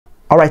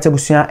Alright,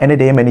 Abusia, any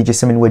day manager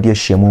semen with your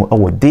shemo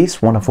over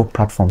this wonderful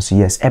platforms.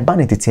 Yes,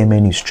 urban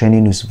entertainment news,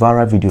 training news,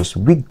 viral videos,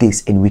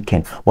 weekdays and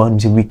weekend. One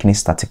weekend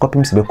started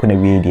copying to be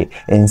radio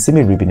and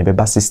semi ribbon a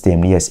bus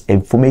system. Yes,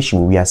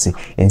 information we are seeing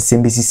and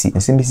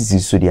CBCC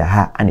so they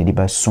ha and the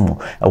best sumo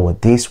over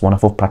this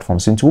wonderful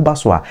platforms into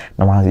Baswa.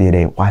 No one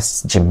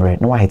was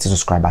Jimre, no one hit to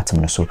subscribe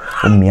button so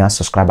me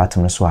subscribe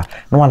button so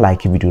no one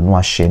like video,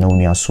 no share, no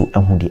one so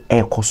and who the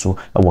air coso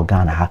over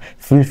Ghana.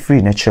 Feel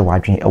free natural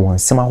watching. I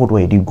want some how do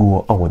I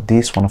go over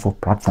this wonderful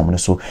platform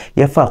so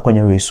yeah for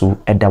kwanya we so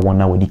eda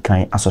one we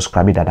can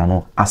subscribe that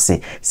no ase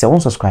say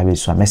one subscribe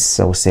so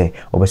message say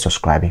obe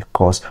subscribe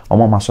because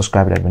omo ma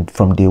subscribe that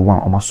from day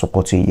one omo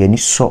support you any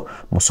so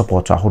mo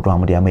support ahodo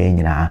amode ama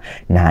nyina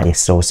na yes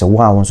so say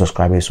one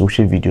subscribe so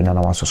share video na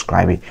one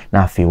subscribe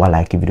na afi wa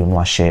like video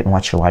no share no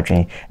watch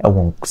wadwen e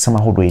won some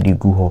how do I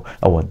go ho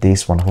over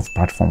this wonderful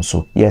platform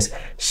so yes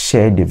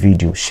share the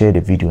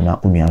video na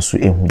umianso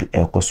ehu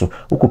ekoso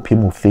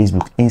ukopemu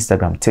Facebook,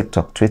 Instagram,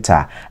 TikTok,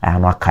 Twitter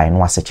and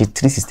no search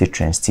 360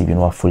 Trends TV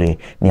no fully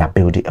near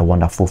building a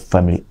wonderful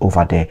family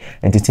over there.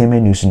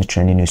 Entertainment news and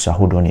trending news so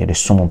hold on here the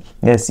summon.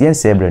 Yes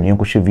every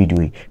you show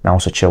video now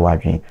so check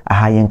wadwen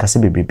aha yen kase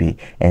bebrebe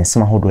and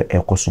some hold we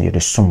ekoso here the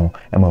summon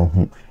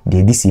hu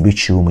de this be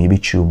chiu mu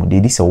de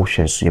this wo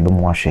share so ye be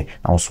mo ahwe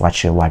na so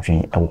ache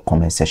wadwen e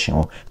comment section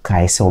o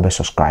kai se wo be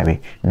subscribe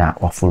na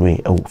wa follow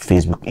e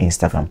Facebook,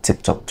 Instagram,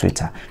 TikTok,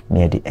 Twitter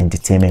near the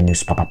entertainment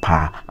news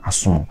papa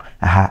aso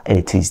aha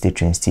it is the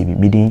Trends TV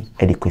meeting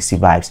adequacy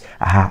vibes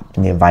aha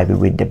near vibe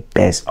with the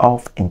best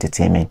of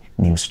entertainment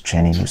news,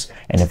 trending news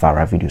and the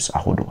viral videos. I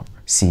hold on.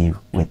 See you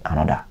with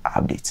another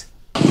update.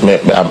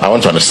 I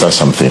want to understand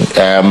something.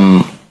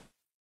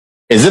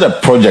 Is it a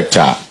project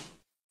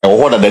or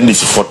what than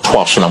this for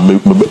 12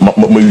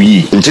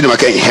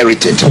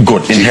 inherited?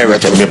 Good,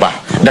 inherited.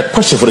 The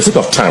question for the sake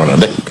of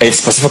time, a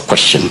specific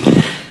question.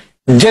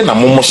 Jenna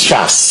Momo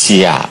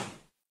Shasia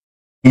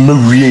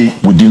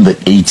within the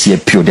 8-year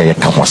period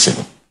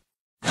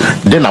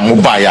then I'm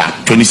Mobaya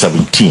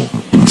 2017.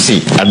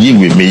 See, I deal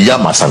with me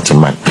Yama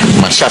Santaman.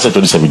 Mashasa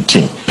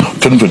 2017,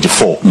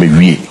 2024,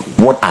 maybe.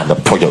 What are the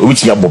projects?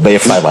 Which you have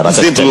 5 and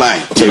zip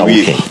line.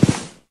 Okay.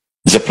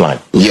 Zip line.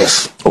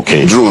 Yes.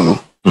 Okay. Drone.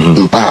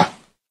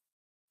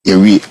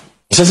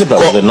 It's a zip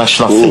line, the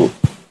national thing.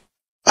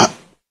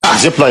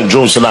 Zip line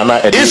drones.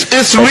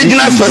 It's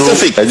regional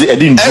specific.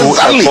 Exactly.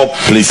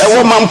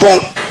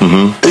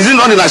 Is it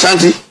not in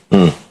Ashanti?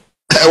 In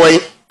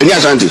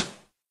Ashanti.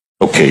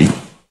 Okay.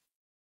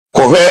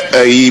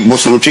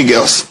 Muslim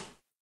girls.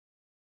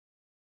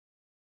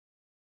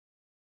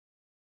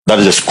 That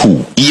is a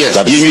school. Yes,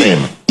 that is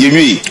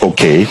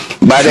okay.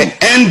 By the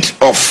end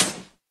of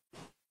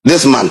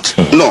this month,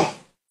 no,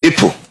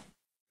 April,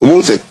 we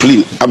won't say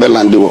clean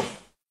Abelando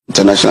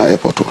International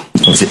Airport.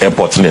 It's the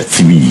airport near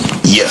TV.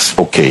 Yes.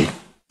 Okay.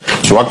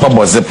 So what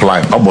about zip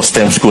line? What about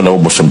STEM school? What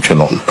about some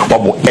channel? What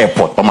about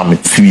airport? What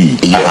about TV?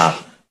 Yeah.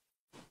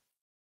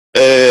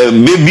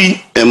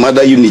 Baby and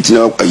mother unit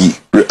now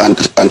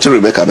until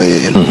Rebecca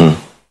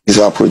is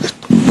our project.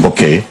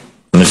 Okay.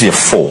 Let me see a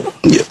 4.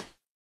 Yeah.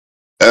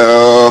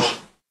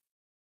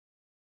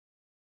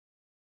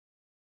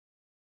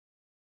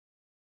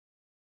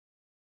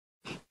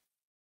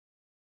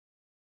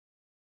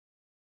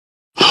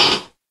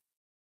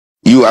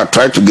 You are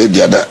trying to get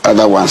the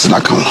other ones in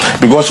account.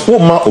 Because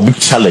what more will be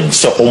challenged?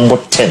 So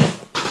almost 10.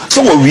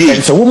 So what we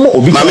so what more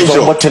will be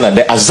challenged? 10 and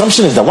the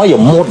assumption is that why you're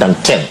more than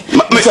 10.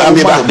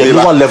 The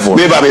lower level.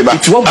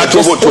 It will be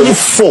only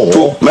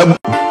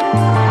 4.